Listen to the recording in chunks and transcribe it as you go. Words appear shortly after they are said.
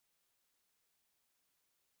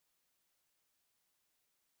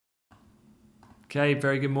Okay,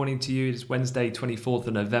 very good morning to you. It's Wednesday, 24th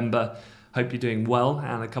of November. Hope you're doing well.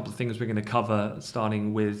 And a couple of things we're going to cover,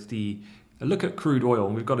 starting with a look at crude oil.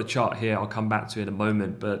 And we've got a chart here I'll come back to in a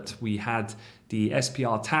moment, but we had the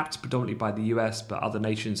SPR tapped predominantly by the US, but other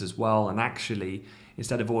nations as well. And actually,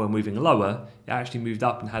 instead of oil moving lower, it actually moved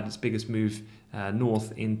up and had its biggest move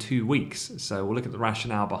north in 2 weeks. So we'll look at the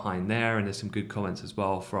rationale behind there, and there's some good comments as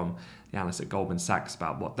well from the analysts at Goldman Sachs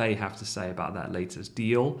about what they have to say about that latest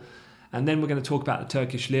deal. And then we're going to talk about the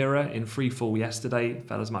Turkish Lira in freefall yesterday. It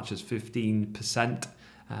fell as much as 15%.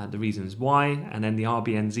 The reasons why. And then the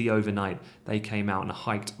RBNZ overnight, they came out and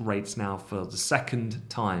hiked rates now for the second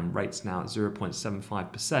time. Rates now at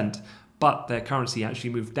 0.75%. But their currency actually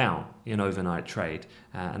moved down in overnight trade.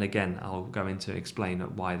 And again, I'll go into explain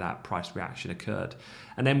why that price reaction occurred.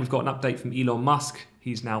 And then we've got an update from Elon Musk.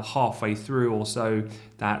 He's now halfway through also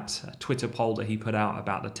that Twitter poll that he put out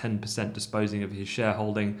about the 10% disposing of his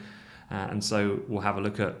shareholding. And so we'll have a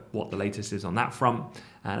look at what the latest is on that front.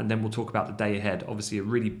 And then we'll talk about the day ahead. Obviously a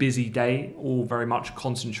really busy day, all very much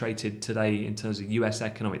concentrated today in terms of US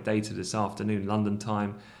economic data this afternoon, London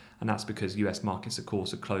time. And that's because US markets, of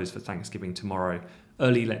course, are closed for Thanksgiving tomorrow.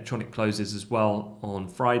 Early electronic closes as well on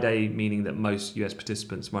Friday, meaning that most US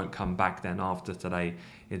participants won't come back then after today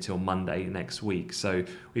until Monday next week. So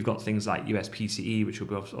we've got things like US PCE, which will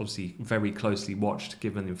be obviously very closely watched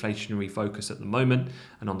given the inflationary focus at the moment.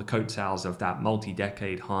 And on the coattails of that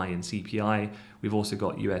multi-decade high in CPI, we've also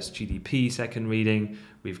got US GDP second reading.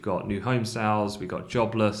 We've got new home sales. We've got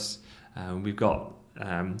jobless. We've got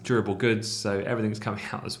durable goods. So everything's coming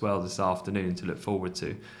out as well this afternoon to look forward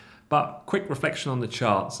to. But quick reflection on the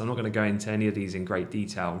charts. I'm not going to go into any of these in great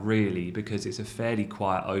detail really because it's a fairly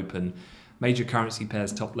quiet open. Major currency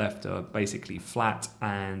pairs top left are basically flat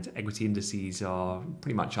and equity indices are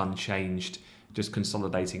pretty much unchanged, just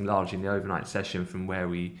consolidating largely in the overnight session from where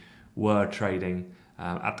we were trading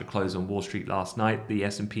at the close on Wall Street last night. The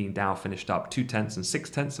S&P and Dow finished up 0.2 and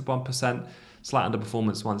 0.6%. Slight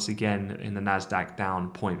underperformance once again in the NASDAQ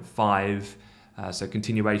down 0.5. So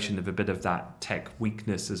continuation of a bit of that tech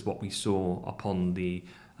weakness is what we saw upon the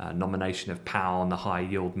nomination of Powell and the high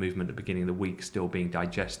yield movement at the beginning of the week still being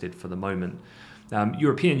digested for the moment.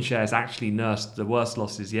 European shares actually nursed the worst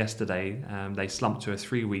losses yesterday. They slumped to a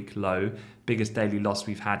 3-week low, biggest daily loss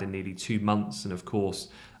we've had in nearly 2 months. And of course,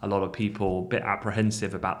 a lot of people a bit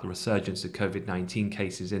apprehensive about the resurgence of COVID-19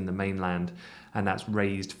 cases in the mainland. And that's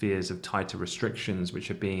raised fears of tighter restrictions, which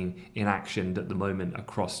are being enactioned at the moment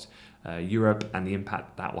across Europe, and the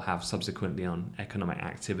impact that will have subsequently on economic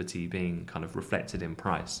activity being kind of reflected in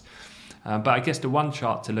price. But I guess the one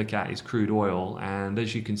chart to look at is crude oil. And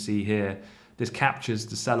as you can see here, this captures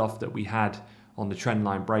the sell-off that we had on the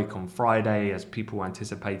trendline break on Friday as people were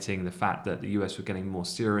anticipating the fact that the US were getting more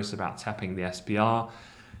serious about tapping the SPR.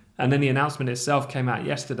 And then the announcement itself came out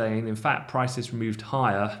yesterday, and in fact, prices moved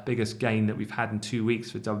higher, biggest gain that we've had in 2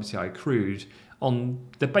 weeks for WTI crude, on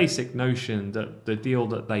the basic notion that the deal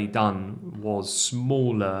that they done was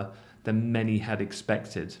smaller than many had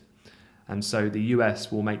expected. And so the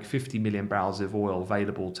US will make 50 million barrels of oil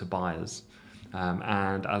available to buyers.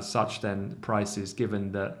 And as such, then prices,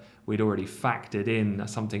 given that we'd already factored in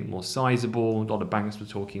something more sizable, a lot of banks were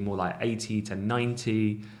talking more like 80 to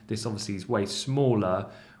 90. This obviously is way smaller,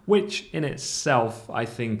 which in itself, I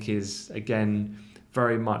think is, again,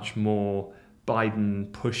 very much more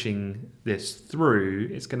Biden pushing this through.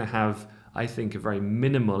 It's going to have, I think, a very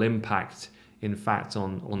minimal impact, in fact,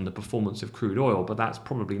 on the performance of crude oil. But that's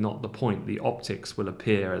probably not the point. The optics will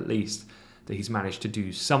appear, at least, that he's managed to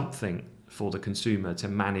do something for the consumer to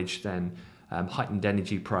manage then heightened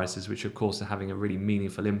energy prices, which of course are having a really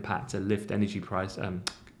meaningful impact to lift energy price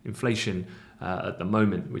inflation at the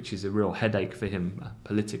moment, which is a real headache for him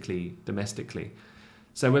politically, domestically.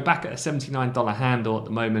 So we're back at a $79 handle at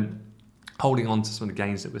the moment, holding on to some of the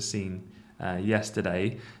gains that were seen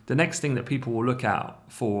yesterday. The next thing that people will look out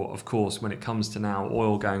for, of course, when it comes to now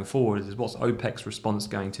oil going forward is what's OPEC's response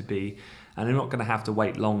going to be. And they're not going to have to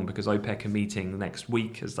wait long because OPEC are meeting next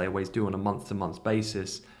week, as they always do on a month-to-month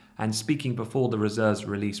basis. And speaking before the reserves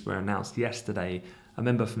release were announced yesterday, a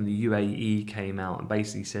member from the UAE came out and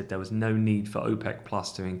basically said there was no need for OPEC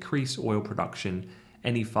Plus to increase oil production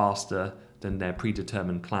any faster than their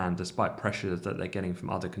predetermined plan, despite pressures that they're getting from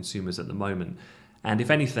other consumers at the moment. And if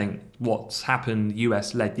anything, what's happened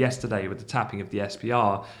US-led yesterday with the tapping of the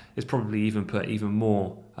SPR is probably even put even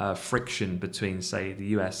more friction between, say, the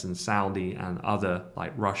US and Saudi and other,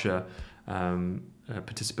 like Russia,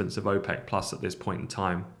 participants of OPEC Plus at this point in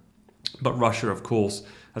time. But Russia, of course,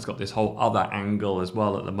 has got this whole other angle as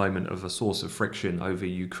well at the moment of a source of friction over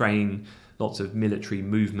Ukraine. Lots of military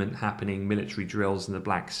movement happening, military drills in the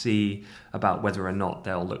Black Sea about whether or not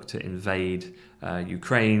they'll look to invade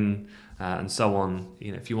Ukraine and so on.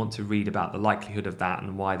 You know, if you want to read about the likelihood of that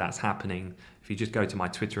and why that's happening, if you just go to my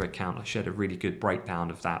Twitter account, I shared a really good breakdown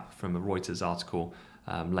of that from a Reuters article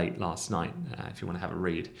late last night, if you want to have a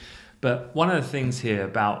read. But one of the things here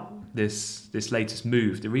about this latest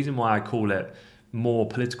move, the reason why I call it more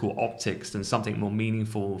political optics than something more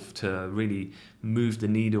meaningful to really move the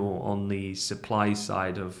needle on the supply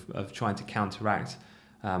side of trying to counteract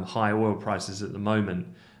high oil prices at the moment.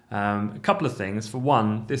 A couple of things. For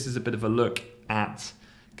one, this is a bit of a look at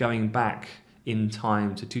going back in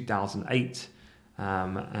time to 2008.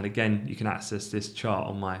 And again, you can access this chart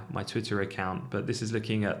on my Twitter account, but this is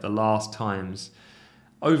looking at the last times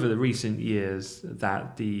over the recent years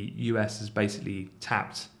that the US has basically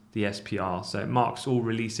tapped the SPR. So it marks all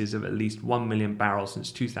releases of at least 1 million barrels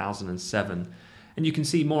since 2007. And you can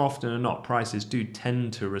see more often than not, prices do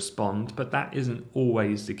tend to respond, but that isn't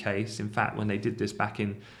always the case. In fact, when they did this back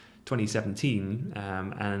in 2017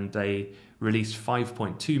 and they released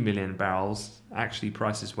 5.2 million barrels, actually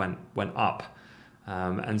prices went up.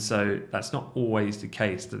 And so that's not always the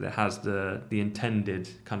case that it has the intended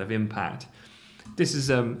kind of impact. This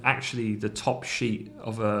is actually the top sheet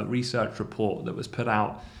of a research report that was put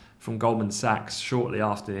out from Goldman Sachs shortly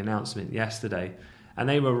after the announcement yesterday. And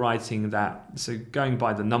they were writing that, so going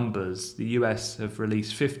by the numbers, the US have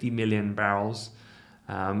released 50 million barrels,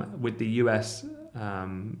 with the US,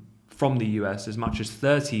 from the US, as much as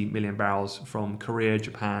 30 million barrels from Korea,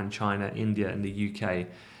 Japan, China, India, and the UK.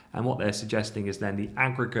 And what they're suggesting is then the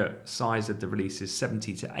aggregate size of the release is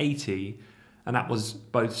 70 to 80, and that was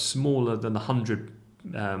both smaller than the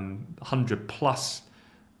 100 plus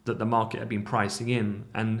that the market had been pricing in.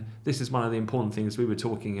 And this is one of the important things we were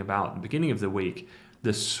talking about at the beginning of the week.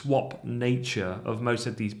 The swap nature of most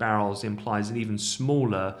of these barrels implies an even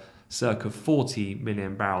smaller, circa 40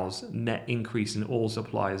 million barrels net increase in oil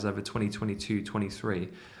supplies over 2022-23.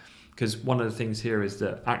 Because one of the things here is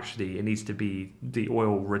that actually it needs to be the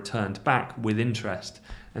oil returned back with interest.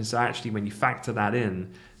 And so actually when you factor that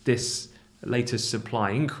in, this latest supply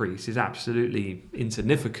increase is absolutely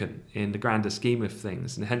insignificant in the grander scheme of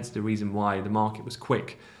things, and hence the reason why the market was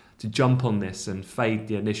quick to jump on this and fade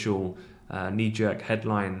the initial knee-jerk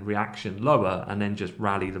headline reaction lower and then just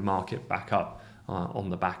rally the market back up on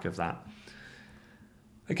the back of that.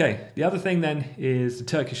 Okay, the other thing then is the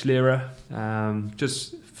Turkish Lira.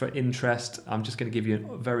 Just for interest, I'm just going to give you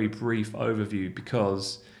a very brief overview,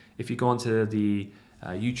 because if you go onto the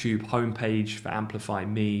YouTube homepage for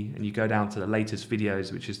AmplifyME and you go down to the latest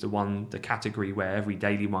videos, which is the category where every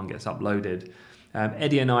daily one gets uploaded,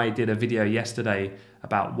 Eddie and I did a video yesterday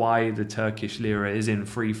about why the Turkish Lira is in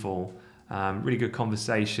freefall. Really good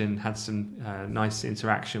conversation, had some nice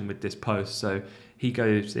interaction with this post. So he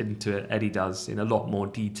goes into it, Eddie does, in a lot more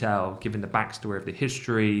detail, giving the backstory of the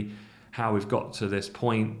history, how we've got to this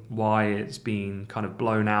point, why it's been kind of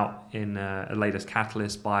blown out in a latest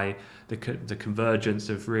catalyst by the convergence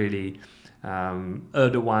of really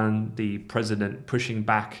Erdogan, the president, pushing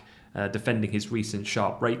back, defending his recent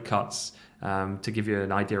sharp rate cuts. To give you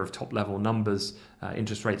an idea of top level numbers,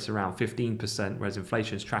 interest rates around 15%, whereas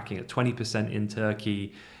inflation is tracking at 20% in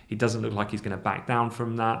Turkey. He doesn't look like he's going to back down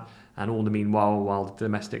from that. And all the meanwhile, while the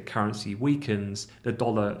domestic currency weakens, the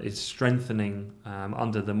dollar is strengthening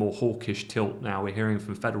under the more hawkish tilt now we're hearing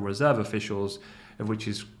from Federal Reserve officials, which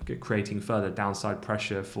is creating further downside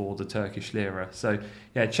pressure for the Turkish lira. So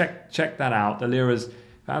yeah, check that out. The lira's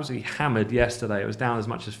absolutely hammered yesterday. It was down as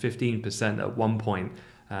much as 15% at one point.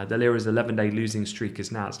 The lira's 11-day losing streak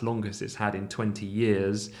is now its longest it's had in 20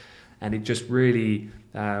 years. And it just really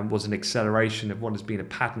was an acceleration of what has been a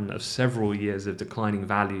pattern of several years of declining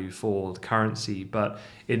value for the currency. But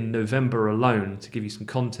in November alone, to give you some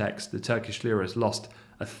context, the Turkish lira has lost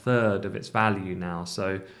a third of its value now.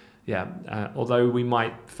 So yeah, although we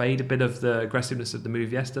might fade a bit of the aggressiveness of the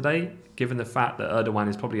move yesterday, given the fact that Erdogan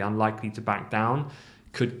is probably unlikely to back down,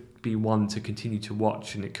 could be one to continue to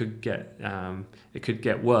watch, and it could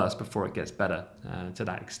get worse before it gets better to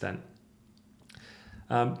that extent.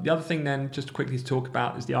 The other thing then, just quickly to talk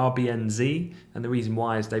about, is the RBNZ, and the reason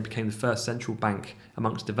why is they became the first central bank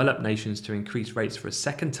amongst developed nations to increase rates for a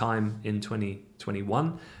second time in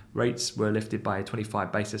 2021. Rates were lifted by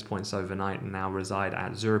 25 basis points overnight and now reside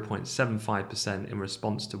at 0.75% in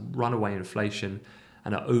response to runaway inflation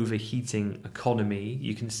and an overheating economy.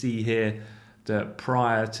 You can see here that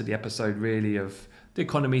prior to the episode really of the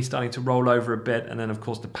economy starting to roll over a bit, and then of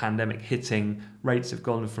course the pandemic hitting, rates have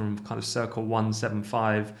gone from kind of circa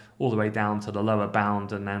 175 all the way down to the lower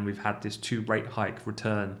bound, and then we've had this 2 rate hike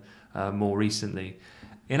return more recently.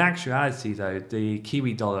 In actuality though, the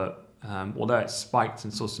Kiwi dollar, although it spiked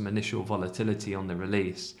and saw some initial volatility on the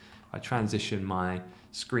release, I transition my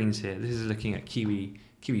screens here. This is looking at Kiwi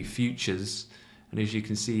futures, and as you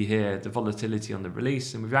can see here, the volatility on the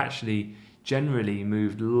release, and we've actually generally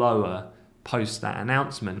moved lower post that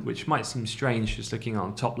announcement, which might seem strange just looking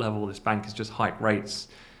on top level. This bank has just hiked rates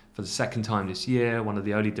for the 2nd time this year, one of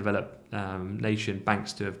the only developed nation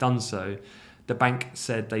banks to have done so. The bank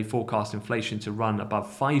said they forecast inflation to run above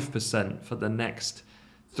 5% for the next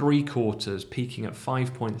 3 quarters, peaking at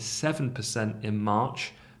 5.7% in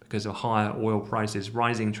March because of higher oil prices,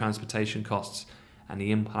 rising transportation costs, and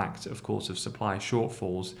the impact, of course, of supply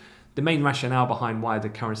shortfalls. The main rationale behind why the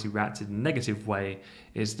currency reacted in a negative way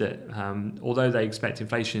is that although they expect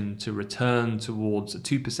inflation to return towards a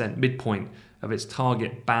 2% midpoint of its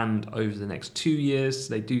target band over the next 2 years,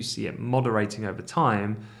 they do see it moderating over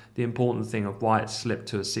time. The important thing of why it slipped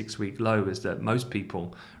to a 6-week low is that most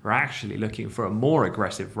people are actually looking for a more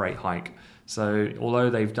aggressive rate hike. So although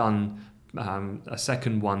they've done a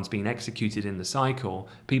second one's been executed in the cycle,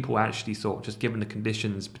 people actually thought, just given the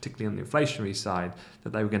conditions, particularly on the inflationary side,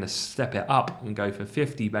 that they were going to step it up and go for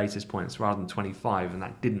 50 basis points rather than 25, and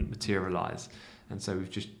that didn't materialize. And so we've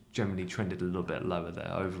just generally trended a little bit lower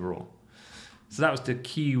there overall. So that was the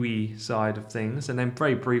Kiwi side of things. And then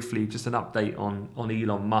very briefly, just an update on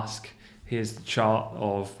Elon Musk. Here's the chart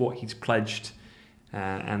of what he's pledged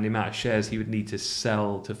and the amount of shares he would need to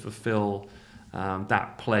sell to fulfill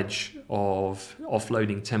that pledge of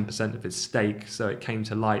offloading 10% of his stake. So it came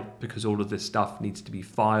to light because all of this stuff needs to be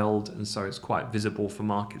filed, and so it's quite visible for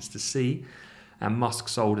markets to see. And Musk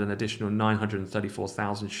sold an additional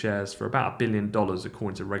 934,000 shares for about $1 billion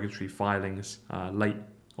according to regulatory filings late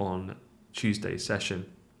on Tuesday's session.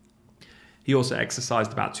 He also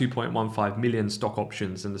exercised about 2.15 million stock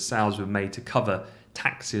options, and the sales were made to cover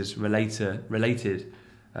taxes related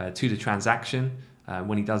to the transaction.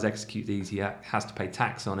 When he does execute these, he has to pay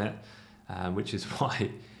tax on it, which is why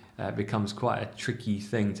it becomes quite a tricky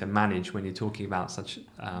thing to manage when you're talking about such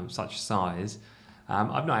size.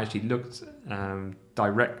 I've not actually looked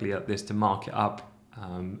directly at this to mark it up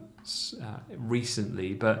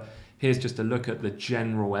recently, but here's just a look at the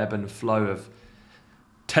general ebb and flow of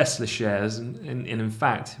Tesla shares, and in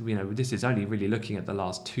fact, this is only really looking at the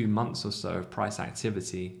last 2 months or so of price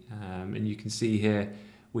activity, and you can see here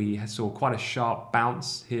we saw quite a sharp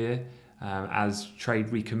bounce here as trade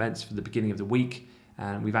recommenced for the beginning of the week,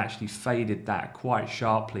 and we've actually faded that quite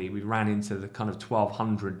sharply. We ran into the kind of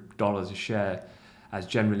 $1,200 a share as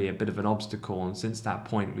generally a bit of an obstacle, and since that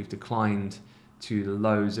point we've declined to the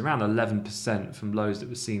lows around 11% from lows that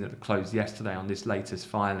were seen at the close yesterday on this latest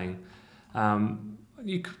filing.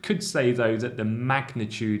 You could say though that the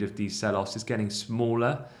magnitude of these sell-offs is getting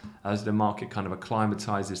smaller as the market kind of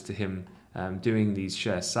acclimatizes to him doing these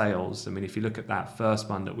share sales. I mean, if you look at that first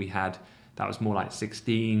one that we had, that was more like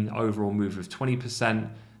 16, overall move of 20%.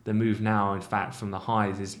 The move now, in fact, from the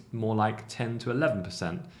highs is more like 10 to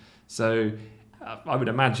 11%. So I would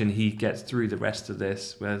imagine he gets through the rest of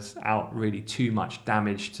this without really too much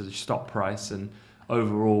damage to the stock price. And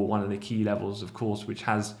overall, one of the key levels, of course, which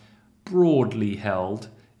has broadly held,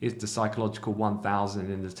 is the psychological 1,000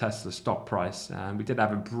 in the Tesla stock price. We did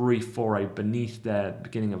have a brief foray beneath there at the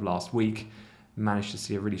beginning of last week, managed to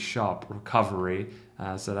see a really sharp recovery.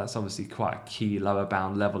 So that's obviously quite a key lower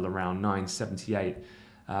bound level around 978.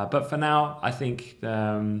 But for now, I think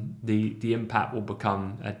the impact will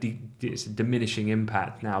become it's a diminishing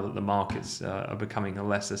impact now that the markets are becoming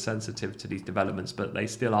less sensitive to these developments, but they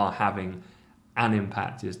still are having an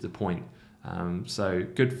impact is the point. So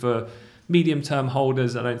good for medium-term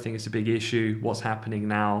holders. I don't think it's a big issue. What's happening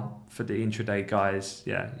now for the intraday guys,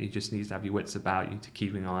 you just need to have your wits about you to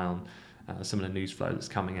keep an eye on some of the news flow that's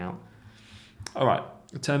coming out. All right,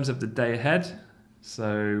 in terms of the day ahead,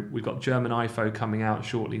 so we've got German IFO coming out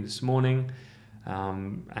shortly this morning,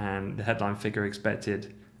 and the headline figure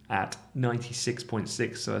expected at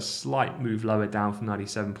 96.6, so a slight move lower down from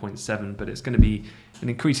 97.7, but it's going to be an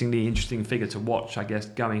increasingly interesting figure to watch, I guess,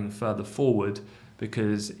 going further forward,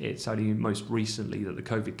 because it's only most recently that the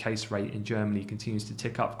COVID case rate in Germany continues to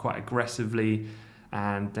tick up quite aggressively,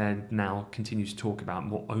 and then now continues to talk about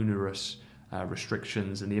more onerous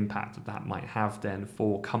restrictions and the impact that might have then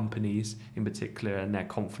for companies in particular, and their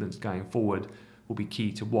confidence going forward will be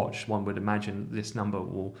key to watch. One would imagine this number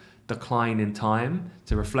will decline in time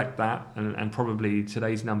to reflect that, and probably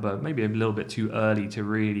today's number maybe a little bit too early to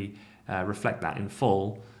really reflect that in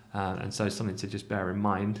full. and so something to just bear in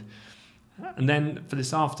mind. And then for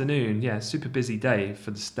this afternoon, yeah, super busy day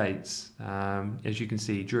for the States. As you can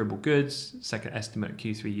see, durable goods, second estimate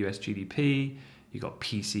Q3 US GDP, you've got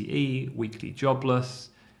PCE, weekly jobless,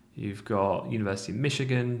 you've got University of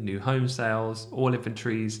Michigan, new home sales, oil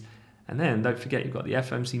inventories, and then don't forget you've got the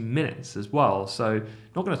FOMC minutes as well. So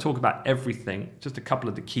not going to talk about everything, just a couple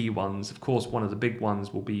of the key ones. Of course, one of the big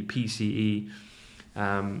ones will be PCE.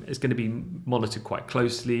 It's going to be monitored quite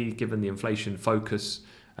closely given the inflation focus,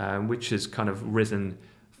 which has kind of risen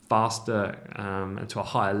faster and to a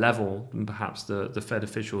higher level than perhaps the Fed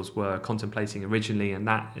officials were contemplating originally, and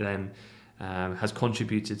that then has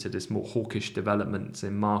contributed to this more hawkish developments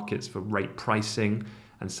in markets for rate pricing,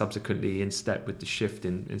 and subsequently in step with the shift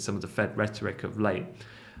in some of the Fed rhetoric of late.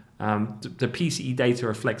 The PCE data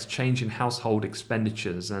reflects change in household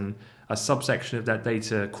expenditures, and a subsection of that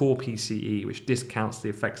data, core PCE, which discounts the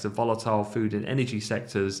effects of volatile food and energy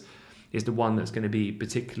sectors, is the one that's going to be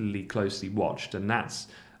particularly closely watched, and that's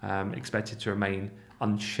expected to remain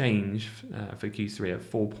unchanged for Q3 at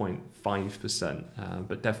 4.5%,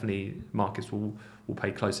 but definitely markets will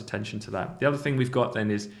pay close attention to that. The other thing we've got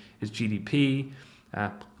then is GDP.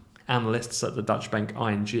 Analysts at the Dutch bank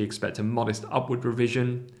ING expect a modest upward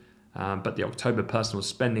revision, but the October personal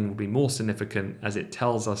spending will be more significant as it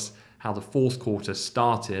tells us how the fourth quarter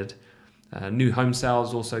started. New home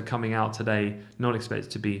sales also coming out today, not expected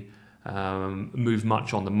to be move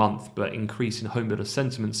much on the month, but increase in home builder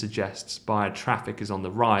sentiment suggests buyer traffic is on the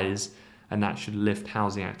rise, and that should lift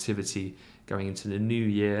housing activity going into the new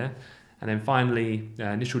year. And then finally,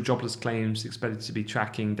 initial jobless claims expected to be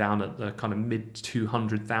tracking down at the kind of mid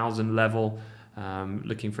 200,000 level,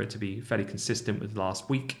 looking for it to be fairly consistent with last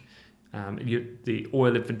week. The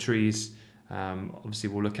oil inventories, obviously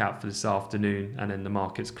we'll look out for this afternoon, and then the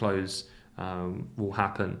markets close will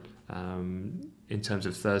happen in terms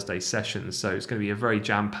of Thursday sessions. So it's going to be a very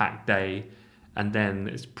jam-packed day, and then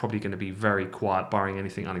it's probably going to be very quiet, barring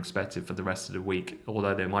anything unexpected for the rest of the week.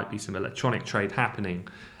 Although there might be some electronic trade happening,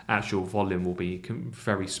 actual volume will be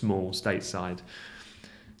very small stateside.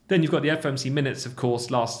 Then you've got the FOMC minutes, of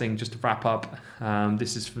course. Last thing, just to wrap up,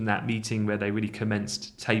 this is from that meeting where they really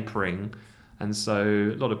commenced tapering. And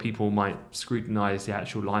so a lot of people might scrutinize the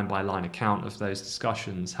actual line-by-line account of those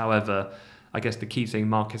discussions. However, I guess the key thing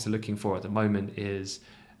markets are looking for at the moment is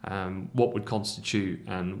what would constitute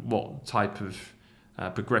and what type of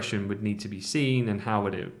progression would need to be seen, and how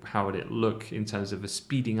would it look in terms of a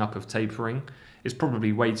speeding up of tapering. It's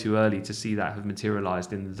probably way too early to see that have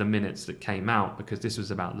materialized in the minutes that came out, because this was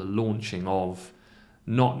about the launching of,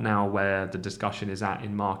 not now where the discussion is at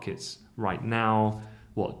in markets right now,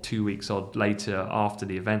 2 weeks odd later after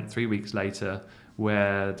the event, 3 weeks later,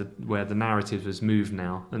 where the narrative has moved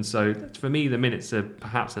now. And so for me, the minutes are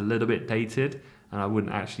perhaps a little bit dated, and I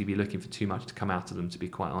wouldn't actually be looking for too much to come out of them, to be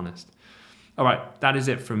quite honest. All right, that is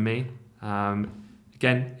it from me.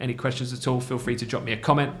 Again, any questions at all, feel free to drop me a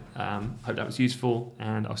comment. Hope that was useful,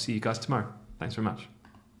 and I'll see you guys tomorrow. Thanks very much.